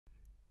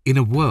In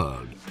a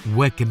world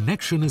where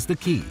connection is the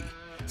key,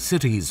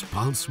 cities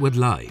pulse with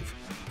life,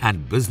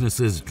 and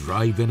businesses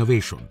drive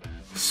innovation,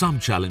 some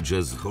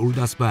challenges hold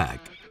us back.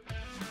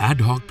 Ad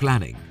hoc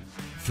planning,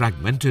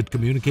 fragmented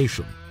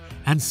communication,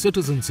 and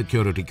citizen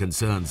security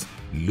concerns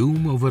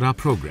loom over our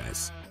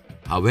progress.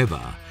 However,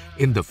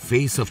 in the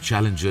face of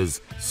challenges,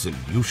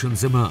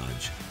 solutions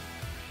emerge.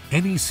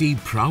 NEC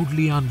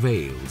proudly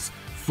unveils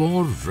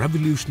 4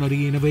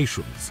 revolutionary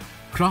innovations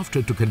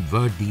crafted to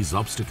convert these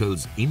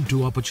obstacles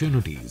into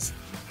opportunities.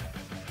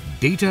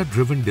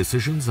 Data-driven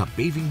decisions are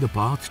paving the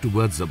path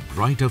towards a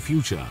brighter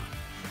future,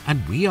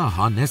 and we are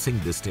harnessing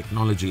this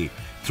technology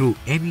through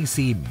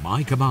NEC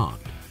My Command,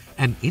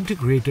 an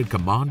integrated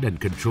command and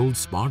control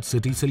smart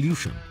city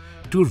solution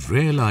to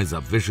realize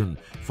our vision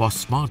for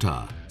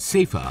smarter,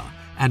 safer,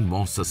 and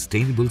more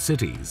sustainable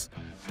cities.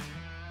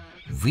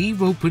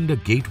 We've opened a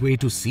gateway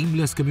to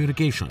seamless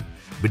communication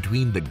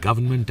between the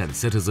government and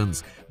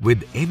citizens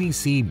with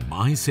NEC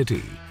My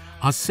City,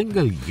 our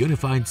single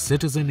unified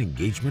citizen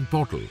engagement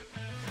portal.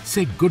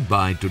 Say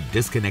goodbye to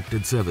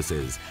disconnected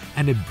services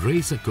and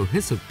embrace a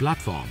cohesive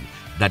platform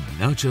that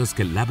nurtures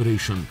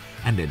collaboration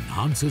and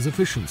enhances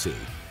efficiency.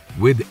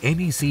 With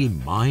NEC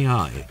My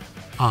Eye,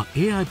 our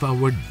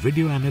AI-powered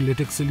video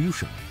analytics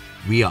solution,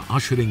 we are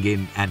ushering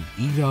in an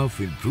era of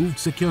improved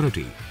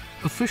security,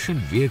 efficient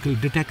vehicle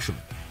detection,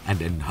 and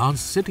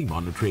enhanced city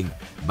monitoring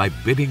by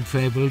bidding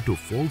farewell to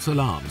false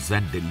alarms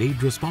and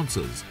delayed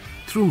responses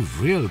through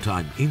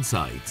real-time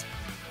insights.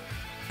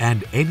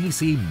 And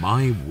NEC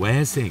My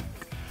Waresync,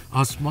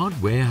 our smart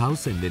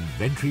warehouse and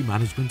inventory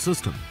management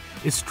system,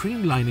 is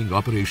streamlining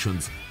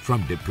operations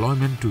from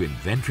deployment to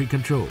inventory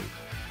control,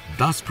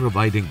 thus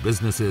providing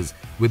businesses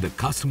with a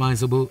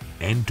customizable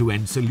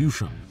end-to-end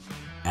solution.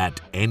 At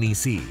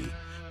NEC,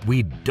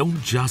 we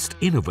don't just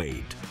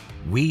innovate,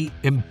 we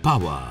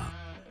empower.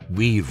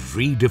 We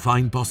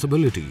redefine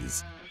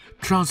possibilities,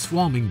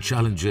 transforming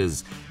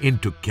challenges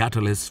into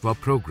catalysts for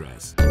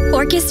progress.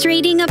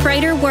 Orchestrating a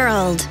brighter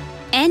world.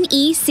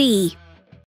 NEC.